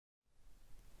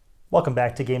Welcome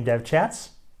back to Game Dev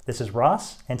Chats. This is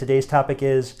Ross, and today's topic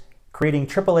is creating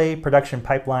AAA production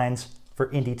pipelines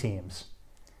for indie teams.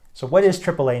 So what does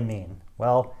AAA mean?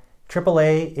 Well,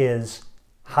 AAA is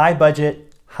high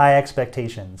budget, high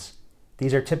expectations.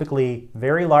 These are typically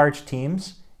very large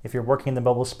teams. If you're working in the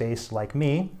mobile space like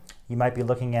me, you might be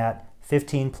looking at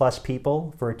 15 plus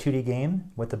people for a 2D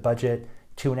game with a budget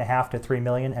 2.5 to 3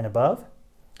 million and above.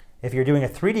 If you're doing a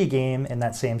 3D game in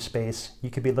that same space, you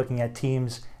could be looking at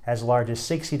teams as large as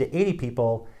 60 to 80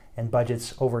 people and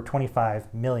budgets over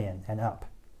 25 million and up.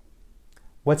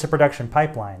 What's a production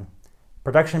pipeline?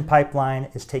 Production pipeline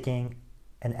is taking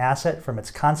an asset from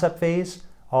its concept phase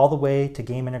all the way to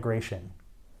game integration.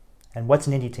 And what's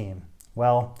an indie team?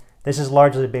 Well, this is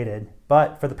largely debated,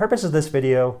 but for the purpose of this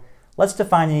video, let's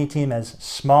define an indie team as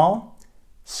small,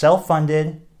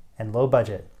 self-funded, and low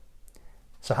budget.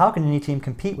 So how can an indie team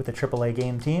compete with a AAA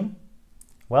game team?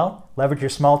 Well, leverage your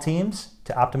small teams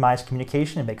to optimize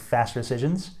communication and make faster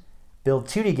decisions. Build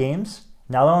 2D games.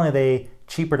 Not only are they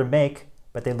cheaper to make,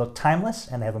 but they look timeless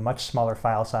and they have a much smaller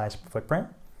file size footprint.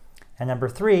 And number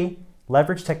 3,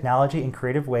 leverage technology in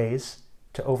creative ways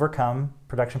to overcome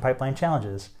production pipeline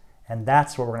challenges. And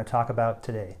that's what we're going to talk about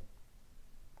today.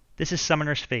 This is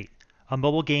Summoner's Fate, a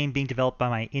mobile game being developed by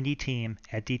my indie team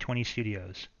at D20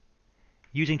 Studios.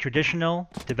 Using traditional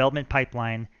development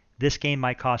pipeline, this game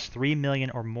might cost $3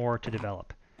 million or more to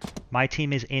develop. My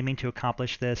team is aiming to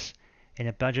accomplish this in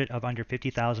a budget of under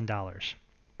 $50,000.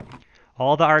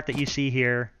 All the art that you see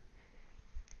here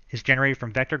is generated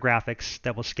from vector graphics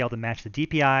that will scale to match the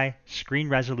DPI, screen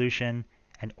resolution,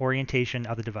 and orientation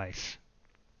of the device.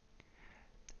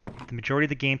 The majority of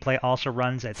the gameplay also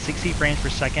runs at 60 frames per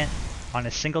second on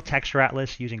a single texture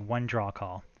atlas using one draw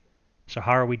call. So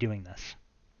how are we doing this?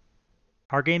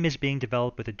 Our game is being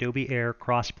developed with Adobe Air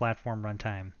cross-platform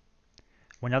runtime.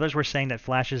 When others were saying that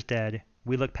Flash is dead,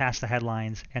 we looked past the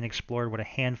headlines and explored what a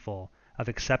handful of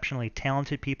exceptionally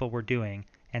talented people were doing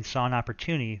and saw an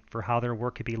opportunity for how their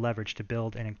work could be leveraged to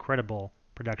build an incredible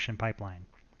production pipeline.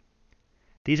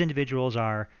 These individuals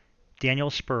are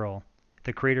Daniel Spurl,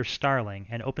 the creator of Starling,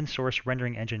 an open source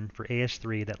rendering engine for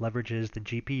AS3 that leverages the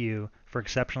GPU for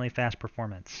exceptionally fast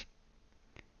performance.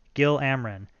 Gil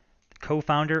Amran,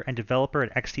 co-founder and developer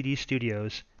at XTD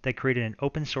Studios that created an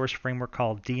open source framework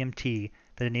called DMT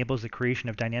that enables the creation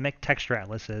of dynamic texture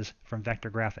atlases from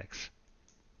vector graphics.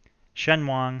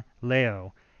 Shenwang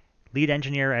Leo, lead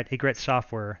engineer at Igret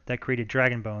Software that created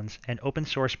Dragon Bones, an open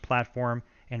source platform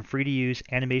and free-to-use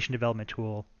animation development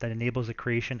tool that enables the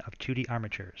creation of 2D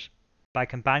armatures. By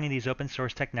combining these open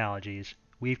source technologies,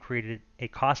 we've created a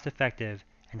cost-effective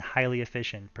and highly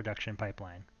efficient production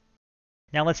pipeline.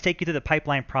 Now let's take you through the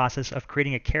pipeline process of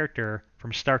creating a character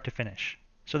from start to finish.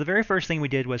 So the very first thing we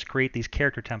did was create these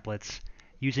character templates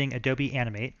using Adobe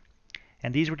Animate,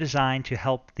 and these were designed to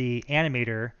help the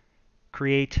animator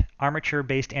create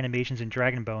armature-based animations in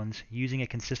Dragon Bones using a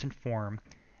consistent form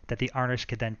that the artist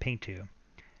could then paint to.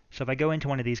 So if I go into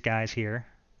one of these guys here,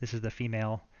 this is the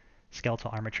female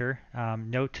skeletal armature.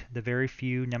 Note the very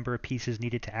few number of pieces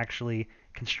needed to actually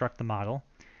construct the model.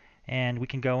 And we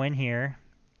can go in here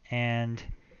and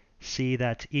see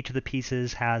that each of the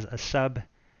pieces has a sub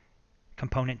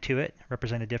component to it,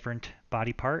 represent a different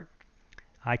body part.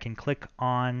 I can click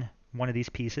on one of these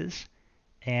pieces,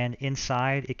 and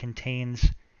inside it contains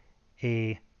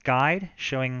a guide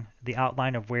showing the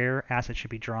outline of where assets should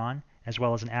be drawn, as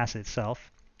well as an asset itself,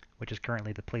 which is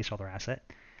currently the placeholder asset.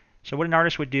 So what an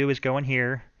artist would do is go in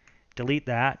here, delete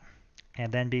that,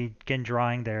 and then begin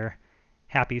drawing their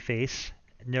happy face.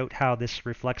 Note how this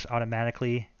reflects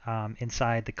automatically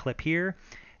inside the clip here,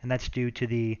 and that's due to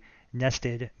the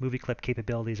nested movie clip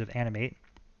capabilities of Animate.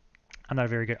 I'm not a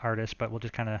very good artist, but we'll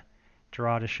just kind of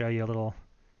draw to show you a little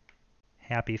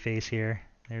happy face here.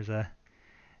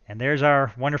 And there's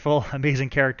our wonderful, amazing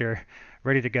character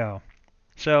ready to go.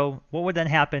 So what would then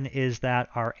happen is that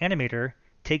our animator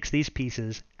takes these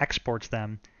pieces, exports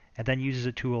them, and then uses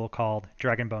a tool called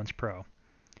Dragon Bones Pro.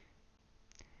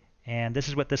 And this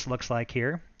is what this looks like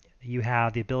here. You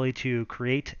have the ability to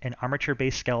create an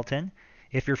armature-based skeleton.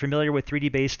 If you're familiar with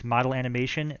 3D-based model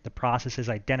animation, the process is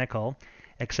identical,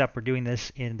 except we're doing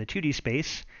this in the 2D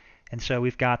space. And so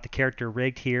we've got the character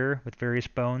rigged here with various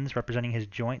bones representing his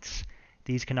joints.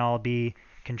 These can all be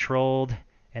controlled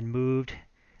and moved,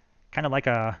 kind of like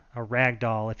a rag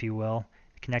doll, if you will,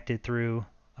 connected through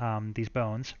these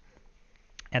bones.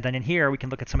 And then in here, we can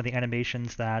look at some of the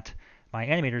animations that my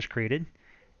animators created.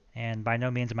 And by no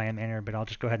means am I an animator, but I'll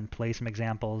just go ahead and play some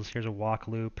examples. Here's a walk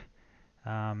loop.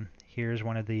 Here's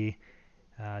one of the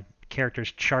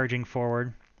characters charging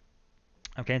forward.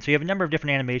 Okay, and so you have a number of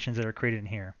different animations that are created in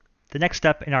here. The next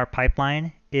step in our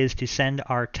pipeline is to send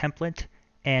our template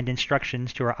and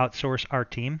instructions to our outsource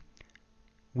art team.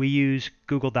 We use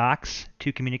Google Docs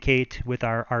to communicate with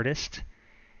our artist.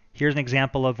 Here's an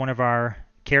example of one of our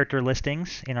character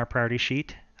listings in our priority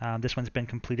sheet. This one's been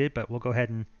completed, but we'll go ahead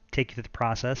and take you through the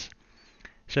process.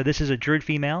 So this is a druid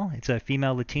female. It's a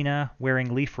female Latina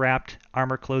wearing leaf-wrapped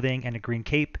armor clothing and a green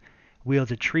cape,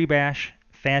 wields a tree branch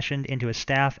fashioned into a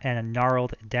staff and a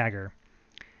gnarled dagger.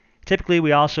 Typically,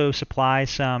 we also supply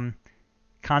some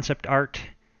concept art,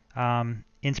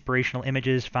 inspirational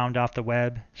images found off the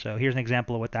web. So here's an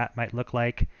example of what that might look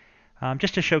like,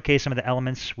 just to showcase some of the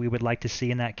elements we would like to see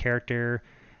in that character.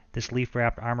 This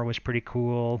leaf-wrapped armor was pretty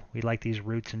cool. We like these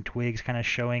roots and twigs kind of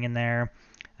showing in there.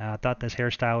 Thought this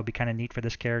hairstyle would be kind of neat for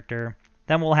this character.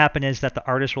 Then what will happen is that the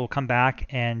artist will come back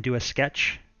and do a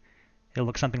sketch. It'll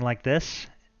look something like this.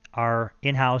 Our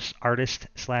in-house artist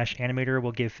 / animator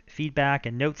will give feedback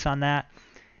and notes on that.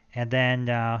 And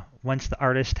then once the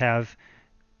artists have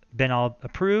been all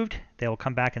approved, they will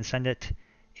come back and send it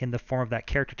in the form of that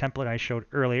character template I showed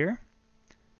earlier.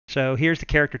 So here's the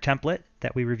character template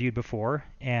that we reviewed before,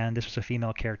 and this was a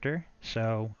female character.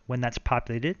 So when that's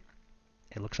populated,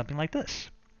 it looks something like this.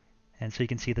 And so you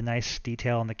can see the nice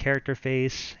detail on the character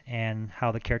face and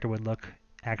how the character would look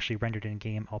actually rendered in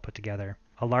game all put together.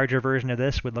 A larger version of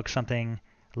this would look something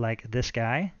like this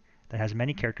guy that has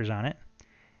many characters on it.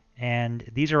 And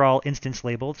these are all instance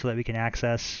labeled so that we can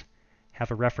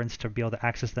have a reference to be able to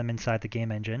access them inside the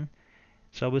game engine.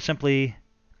 So we'll simply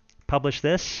publish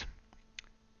this,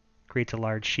 creates a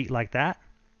large sheet like that.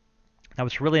 Now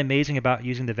what's really amazing about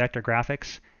using the vector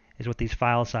graphics is what these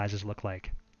file sizes look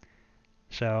like.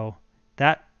 So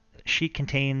that sheet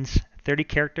contains 30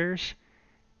 characters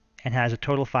and has a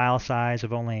total file size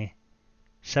of only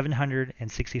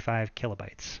 765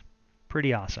 kilobytes.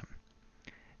 Pretty awesome.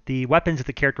 The weapons that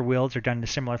the character wields are done in a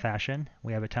similar fashion.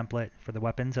 We have a template for the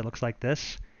weapons that looks like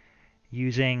this,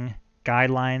 using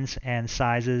guidelines and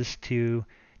sizes to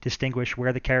distinguish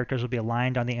where the characters will be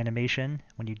aligned on the animation.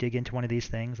 When you dig into one of these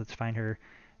things, let's find her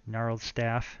gnarled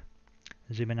staff.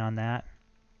 Zoom in on that.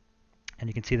 And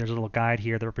you can see there's a little guide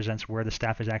here that represents where the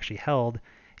staff is actually held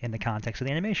in the context of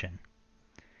the animation.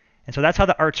 And so that's how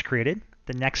the art's created.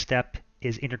 The next step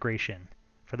is integration.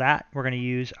 For that, we're going to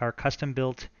use our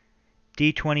custom-built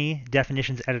D20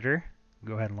 definitions editor.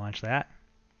 Go ahead and launch that.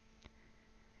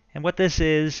 And what this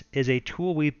is a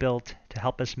tool we built to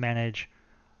help us manage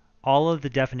all of the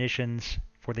definitions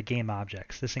for the game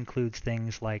objects. This includes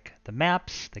things like the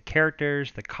maps, the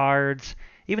characters, the cards,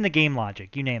 even the game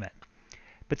logic, you name it.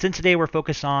 But since today we're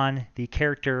focused on the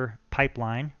character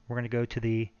pipeline, we're going to go to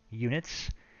the units,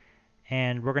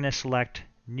 and we're going to select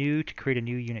new to create a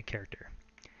new unit character.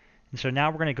 And so now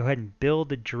we're going to go ahead and build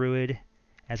the druid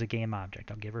as a game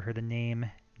object. I'll give her the name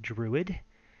druid,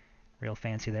 real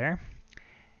fancy there.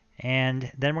 And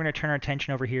then we're going to turn our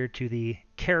attention over here to the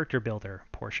character builder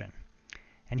portion.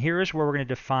 And here is where we're going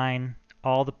to define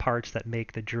all the parts that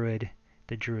make the druid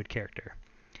character.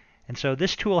 And so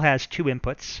this tool has two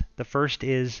inputs. The first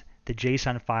is the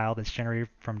JSON file that's generated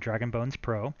from Dragon Bones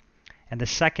Pro, and the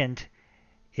second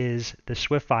is the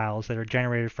Swift files that are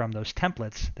generated from those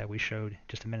templates that we showed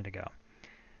just a minute ago.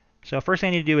 So first thing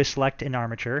I need to do is select an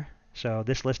armature. So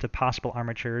this list of possible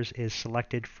armatures is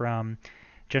generated from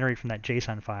that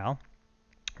JSON file.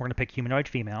 We're going to pick humanoid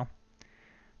female.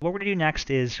 What we're going to do next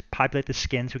is populate the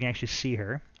skin so we can actually see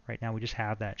her. Right now we just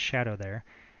have that shadow there.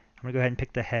 I'm going to go ahead and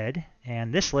pick the head,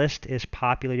 and this list is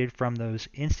populated from those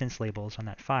instance labels on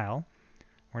that file.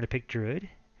 We're going to pick druid,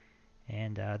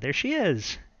 and there she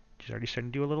is. She's already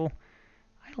starting to do a little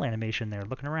idle animation there,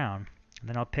 looking around. And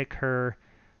then I'll pick her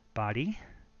body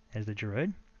as the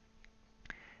druid.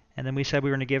 And then we said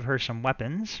we were going to give her some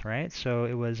weapons, right? So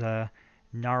it was a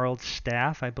gnarled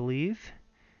staff, I believe.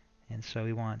 And so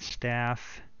we want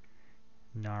staff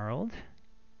gnarled.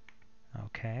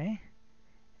 Okay.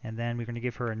 And then we're going to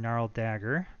give her a gnarled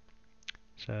dagger.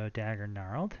 So dagger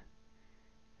gnarled.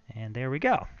 And there we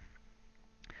go.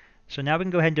 So now we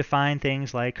can go ahead and define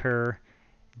things like her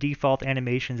default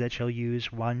animations that she'll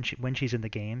use when she's in the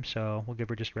game. So we'll give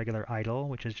her just regular idle,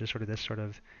 which is just sort of this sort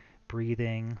of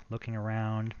breathing, looking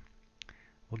around.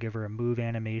 We'll give her a move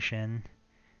animation.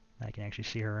 I can actually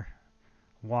see her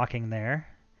walking there.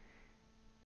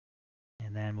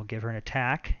 And then we'll give her an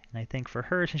attack. And I think for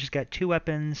her, since she's got two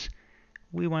weapons,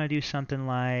 we want to do something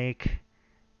like,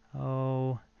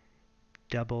 double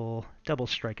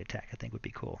strike attack, I think would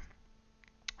be cool.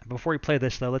 Before we play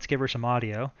this, though, let's give her some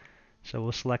audio. So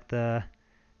we'll select the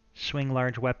swing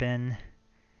large weapon.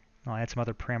 I'll add some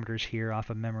other parameters here off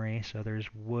of memory. So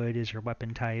there's wood is her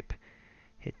weapon type.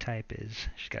 Hit type is,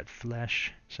 she's got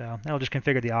flesh. So that'll just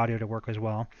configure the audio to work as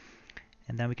well.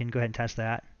 And then we can go ahead and test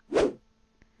that.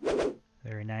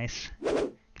 Very nice.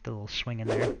 Get the little swing in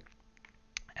there.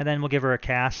 And then we'll give her a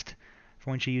cast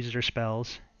for when she uses her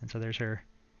spells. And so there's her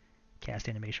cast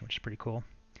animation, which is pretty cool.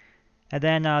 And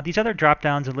then these other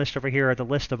drop-downs and lists over here are the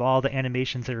list of all the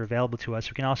animations that are available to us.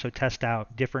 We can also test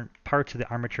out different parts of the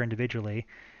armature individually.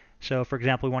 So, for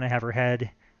example, we want to have her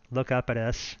head look up at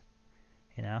us.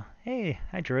 You know, hey,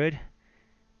 hi, Druid.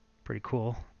 Pretty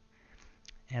cool.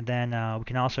 And then we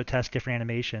can also test different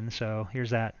animations. So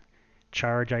here's that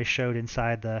charge I showed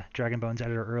inside the Dragon Bones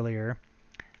editor earlier.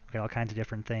 We've got all kinds of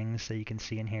different things that you can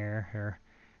see in here. Her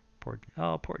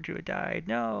poor Druid died.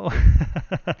 No.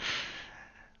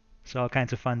 So all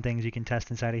kinds of fun things you can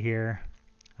test inside of here,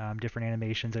 different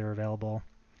animations that are available.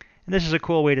 And this is a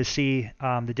cool way to see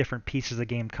the different pieces of the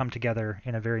game come together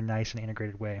in a very nice and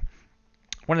integrated way.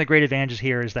 One of the great advantages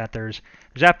here is that there's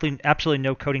absolutely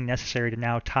no coding necessary to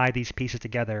now tie these pieces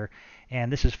together,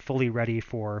 and this is fully ready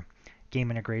for game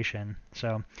integration.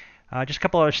 So just a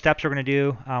couple other steps we're going to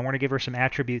do. We're going to give her some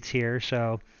attributes here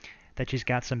so that she's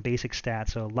got some basic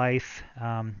stats. So life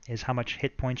is how much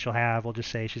hit points she'll have. We'll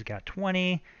just say she's got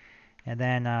 20. And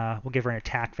then we'll give her an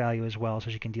attack value as well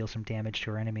so she can deal some damage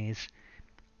to her enemies.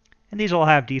 And these all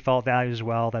have default values as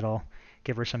well that'll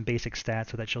give her some basic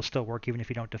stats so that she'll still work even if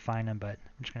you don't define them, but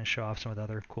I'm just going to show off some of the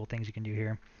other cool things you can do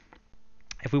here.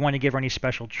 If we want to give her any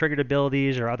special triggered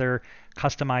abilities or other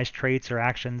customized traits or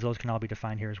actions, those can all be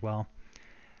defined here as well.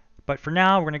 But for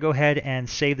now, we're going to go ahead and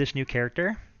save this new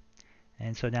character.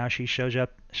 And so now she shows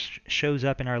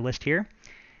up in our list here.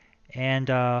 And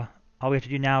all we have to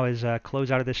do now is close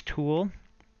out of this tool.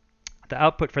 The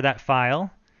output for that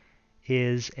file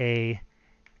is a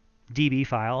DB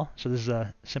file. So this is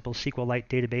a simple SQLite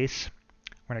database.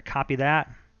 We're going to copy that,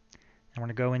 and we're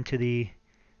going to go into the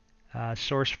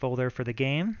source folder for the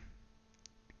game.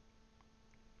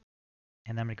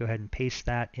 And then I'm going to go ahead and paste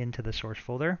that into the source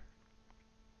folder.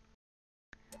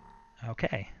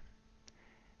 Okay.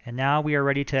 And now we are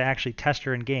ready to actually test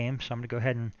her in game. So I'm going to go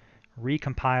ahead and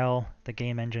recompile the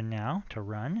game engine now to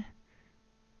run.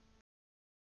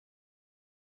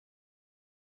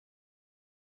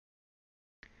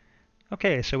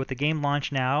 Okay, so with the game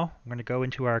launched now, we're going to go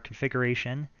into our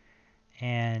configuration,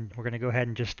 and we're going to go ahead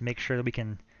and just make sure that we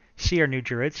can see our new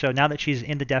Druid. So now that she's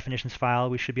in the definitions file,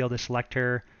 we should be able to select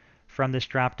her from this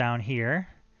drop down here.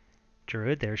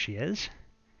 Druid, there she is.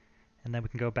 And then we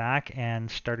can go back and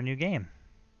start a new game.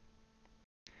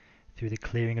 Through the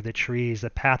clearing of the trees, the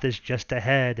path is just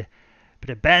ahead, but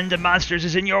a band of monsters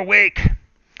is in your wake.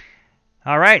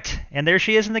 All right, and there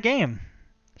she is in the game.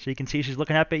 So you can see she's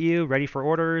looking up at you, ready for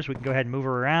orders. We can go ahead and move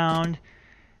her around.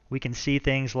 We can see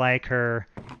things like her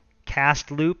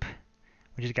cast loop,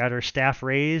 which has got her staff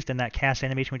raised, and that cast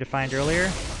animation we defined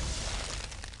earlier.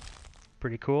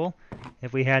 Pretty cool.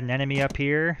 If we had an enemy up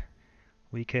here,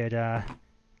 we could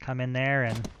come in there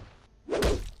and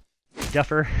duff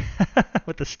her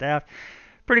with the staff.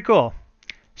 Pretty cool.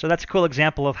 So that's a cool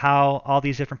example of how all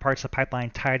these different parts of the pipeline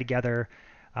tie together,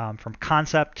 from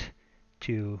concept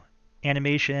to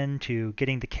animation to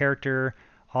getting the character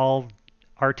all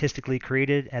artistically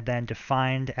created and then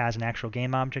defined as an actual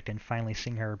game object, and finally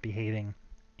seeing her behaving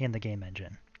in the game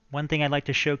engine. One thing I'd like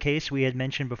to showcase, we had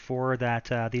mentioned before that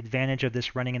the advantage of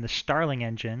this running in the Starling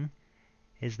engine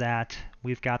is that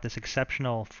we've got this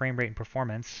exceptional frame rate and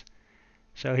performance.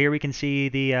 So here we can see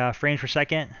the frames per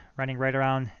second running right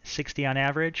around 60 on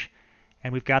average,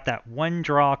 and we've got that one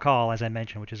draw call, as I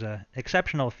mentioned, which is an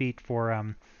exceptional feat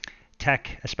for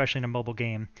tech, especially in a mobile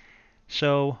game.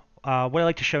 So what I'd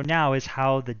like to show now is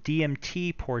how the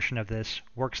DMT portion of this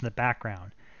works in the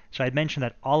background. So I mentioned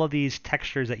that all of these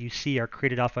textures that you see are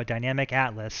created off a dynamic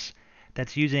atlas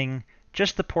that's using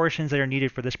just the portions that are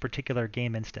needed for this particular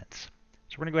game instance.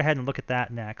 So we're going to go ahead and look at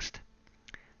that next.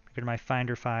 Go to my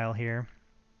Finder file here.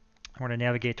 I'm going to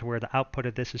navigate to where the output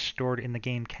of this is stored in the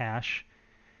game cache.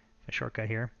 A shortcut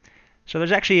here. So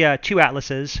there's actually two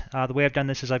atlases. The way I've done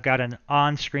this is I've got an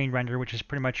on-screen render, which is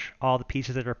pretty much all the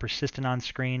pieces that are persistent on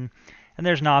screen. And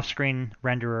there's an off-screen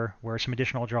renderer where some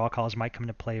additional draw calls might come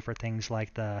into play for things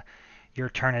like the "your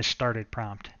turn has started"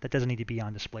 prompt. That doesn't need to be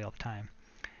on display all the time.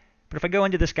 But if I go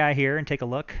into this guy here and take a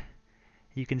look,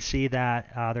 you can see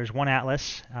that there's one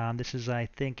atlas. This is, I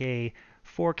think, a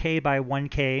 4K by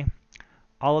 1K.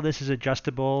 All of this is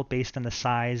adjustable based on the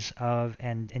size of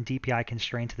and DPI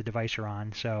constraints of the device you're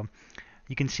on. So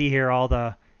you can see here all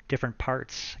the different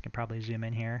parts. I can probably zoom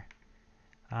in here.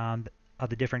 Of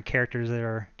the different characters that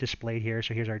are displayed here.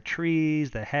 So here's our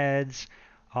trees, the heads,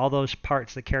 all those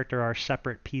parts of the character are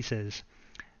separate pieces.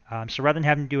 So rather than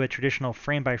having to do a traditional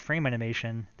frame-by-frame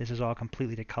animation, this is all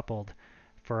completely decoupled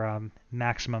for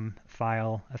maximum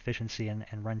file efficiency and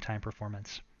runtime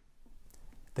performance.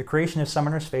 The creation of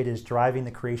Summoner's Fate is driving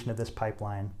the creation of this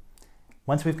pipeline.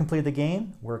 Once we've completed the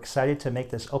game, we're excited to make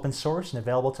this open source and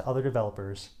available to other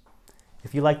developers.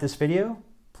 If you like this video,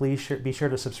 please be sure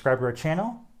to subscribe to our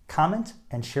channel, comment,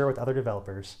 and share with other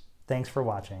developers. Thanks for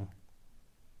watching.